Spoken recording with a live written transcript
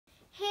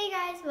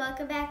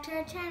welcome back to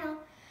our channel.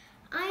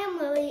 I am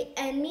Lily,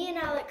 and me and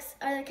Alex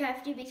are the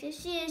crafty because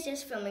she is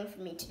just filming for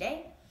me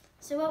today.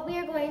 So what we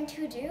are going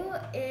to do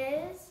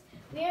is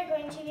we are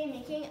going to be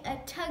making a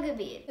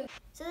tug-a-bead.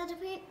 So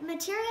the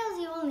materials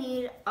you will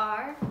need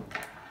are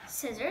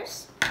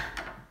scissors,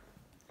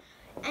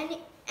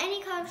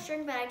 any color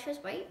string, but I chose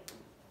white.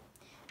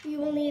 You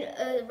will need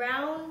a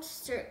round,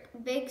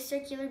 big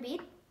circular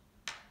bead,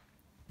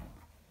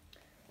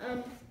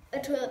 a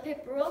toilet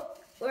paper roll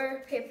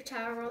or paper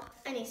towel roll,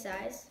 any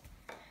size,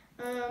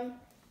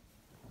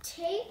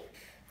 tape,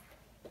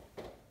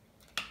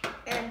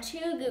 and 2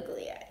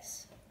 googly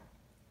eyes,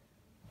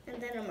 and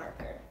then a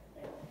marker.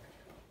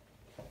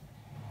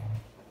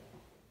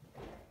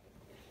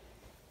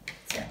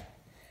 So,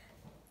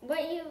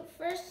 what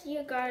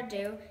you gotta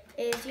do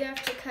is you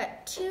have to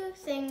cut 2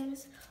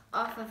 things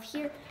off of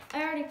here.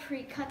 I already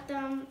pre-cut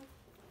them.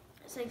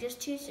 It's like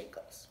just 2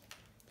 circles.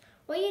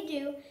 What you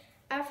do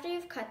after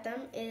you've cut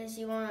them is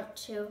you want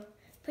to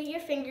put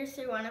your finger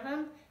through one of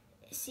them,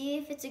 see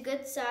if it's a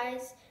good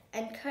size,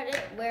 and cut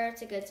it where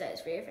it's a good size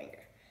for your finger.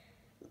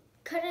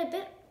 Cut it a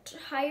bit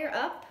higher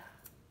up,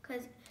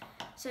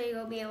 so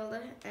you'll be able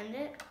to end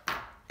it.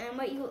 And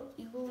what you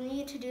will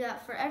need to do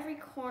that for every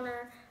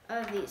corner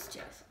of these 2.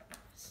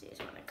 So you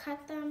just want to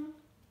cut them.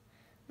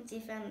 Once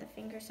you found the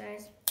finger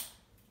size.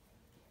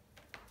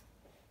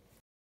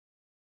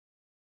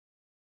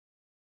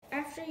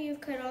 After you've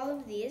cut all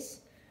of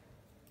these,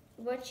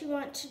 what you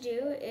want to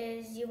do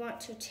is you want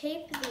to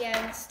tape the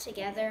ends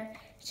together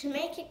to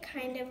make it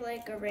kind of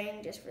like a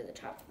ring just for the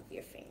top of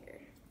your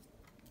finger.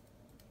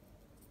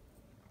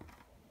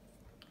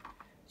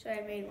 So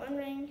I made 1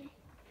 ring.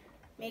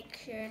 Make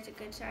sure it's a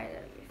good size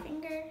of your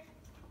finger,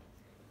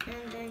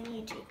 and then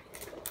you tape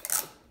it.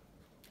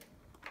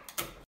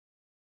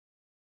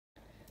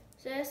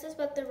 So this is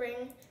what the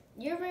ring,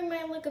 your ring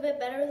might look a bit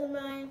better than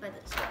mine, but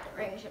this is what the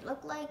ring should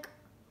look like.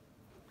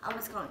 I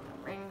was calling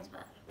them rings,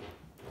 but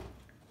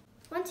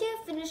once you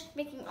have finished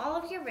making all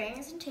of your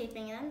rings and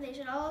taping them, they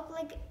should all look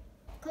like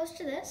close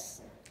to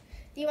this.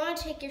 You want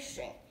to take your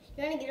string.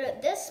 You want to get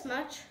it this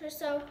much or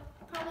so,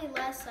 probably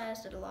less. I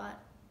just did a lot.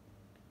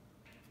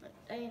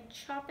 Then you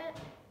chop it.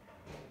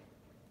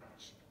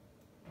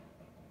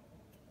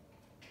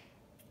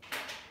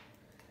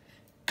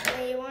 And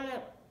then you want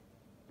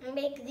to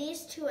make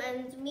these 2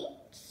 ends meet.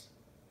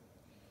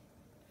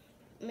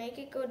 Make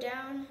it go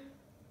down.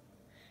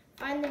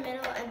 Find the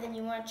middle, and then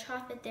you want to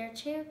chop it there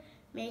too,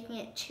 making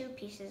it 2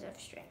 pieces of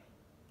string.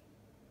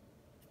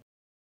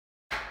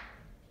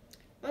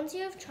 Once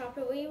you have chopped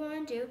it, what you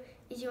want to do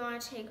is you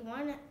want to take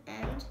one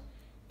end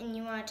and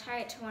you want to tie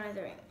it to one of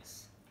the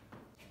rings.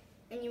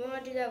 And you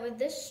want to do that with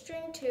this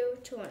string too,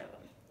 to one of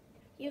them.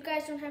 You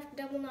guys don't have to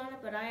double knot it,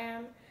 but I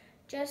am,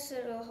 just so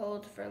it'll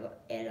hold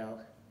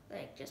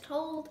just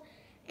hold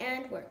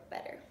and work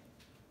better.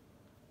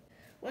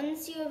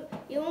 Once you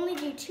only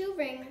do 2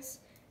 rings,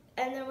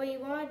 and then what you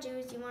want to do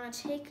is you want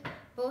to take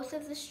both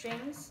of the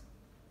strings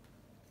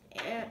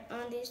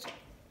on these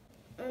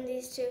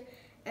two,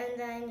 and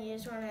then you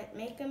just want to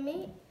make them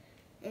meet.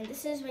 And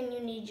this is when you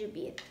need your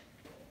bead.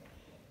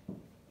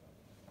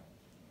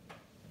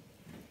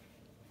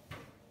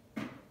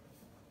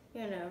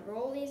 You're going to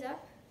roll these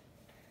up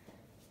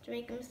to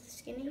make them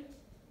skinny.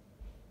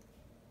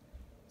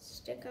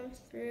 Stick them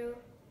through,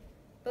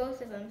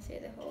 both of them through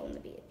the hole in the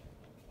bead.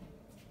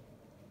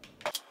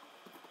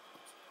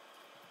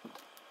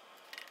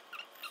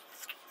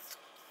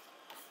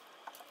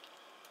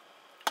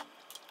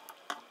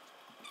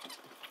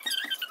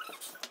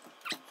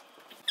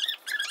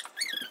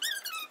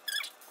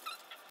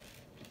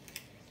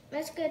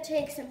 Let's go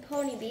take some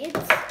pony beads,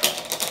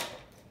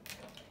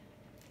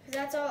 because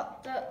that's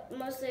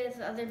mostly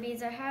the other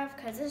beads I have,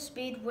 because this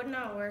bead would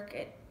not work.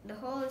 The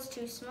hole is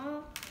too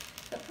small,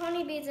 but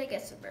pony beads I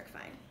guess would work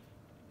fine.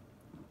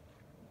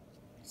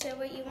 So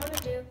what you want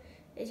to do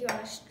is you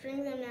want to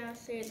string them now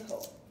through the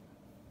hole.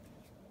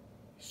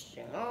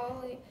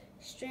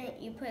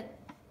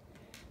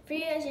 For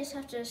you guys, you just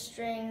have to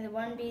string the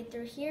 1 bead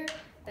through here,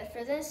 but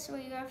for this,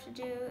 what you have to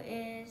do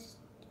is,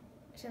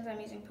 since I'm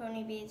using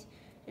pony beads,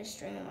 just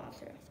string them all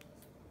through.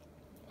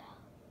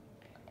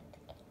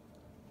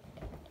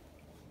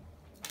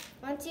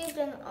 Once you've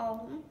done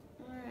all of them,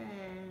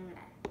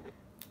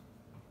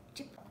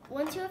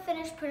 once you have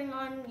finished putting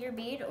on your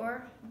bead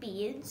or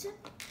beads,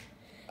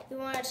 you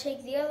want to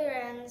take the other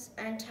ends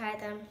and tie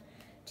them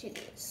to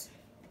these.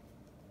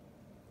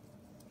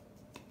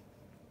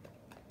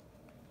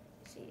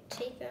 So you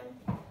tape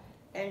them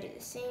and do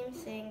the same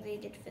thing they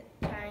did for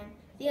tying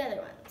the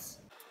other ones.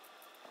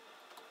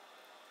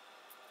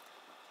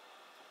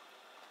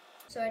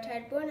 So I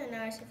tied one, and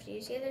now I just have to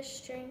use the other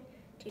string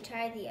to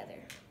tie the other.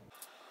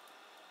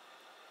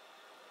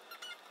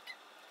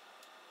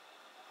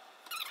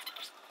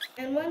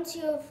 And once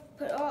you have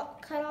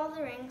cut all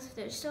the rings, if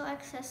there's still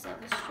excess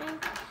of the string,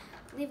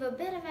 leave a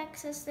bit of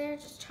excess there,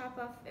 just chop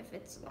off if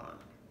it's long.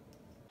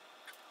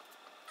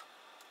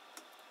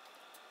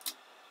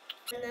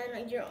 And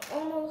then you're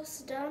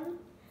almost done.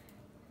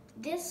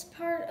 This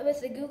part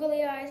with the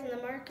googly eyes and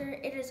the marker,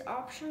 it is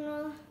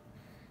optional.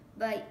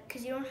 but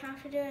because you don't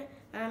have to do it,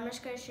 I'm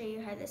just going to show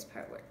you how this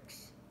part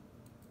works.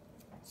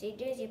 So you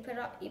do is you put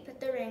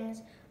the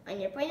rings on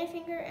your pointer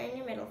finger and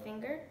your middle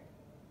finger.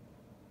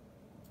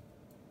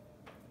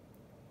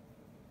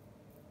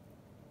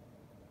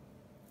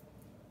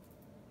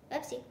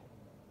 Oopsie.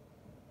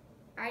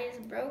 I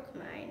just broke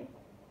mine.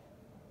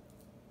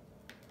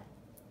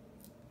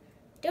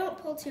 Don't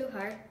pull too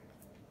hard.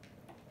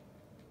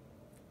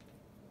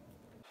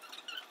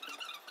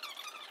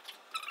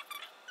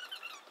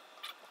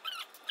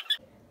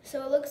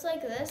 So it looks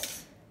like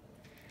this.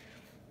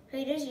 What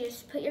you do is you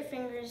just put your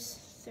fingers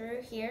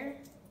through here,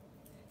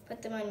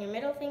 put them on your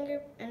middle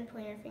finger and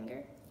pointer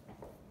finger.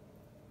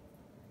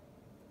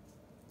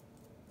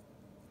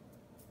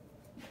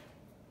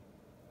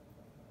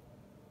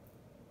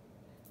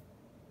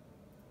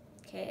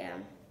 Okay,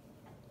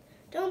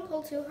 don't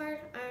pull too hard.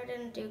 I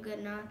didn't do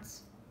good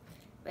knots.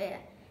 But yeah,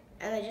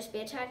 and they just be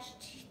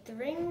attached to the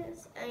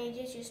rings, and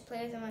you just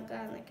play with them like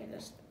that, and I can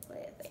just play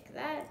it like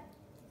that.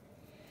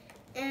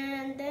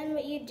 And then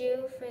what you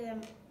do for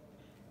them,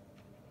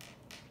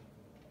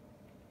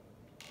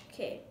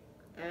 okay,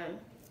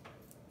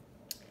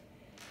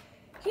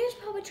 yours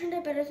probably turned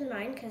out better than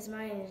mine because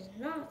mine's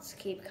knots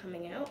keep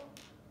coming out.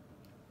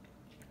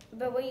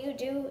 But what you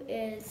do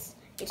is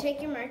you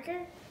take your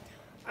marker.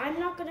 I'm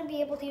not going to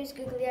be able to use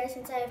googly eyes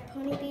since I have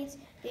pony beads,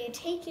 but you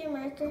take your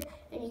marker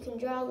and you can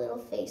draw a little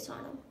face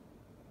on them.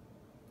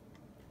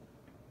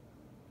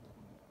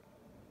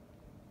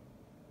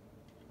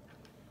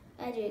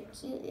 I do a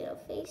cute little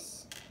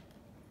face.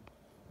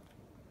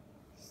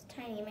 It's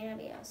tiny, you may not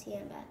be able to see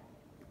him, but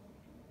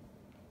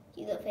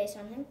cute little face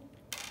on him.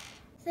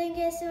 Thank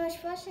you guys so much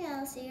for watching.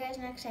 I'll see you guys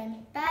next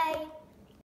time. Bye!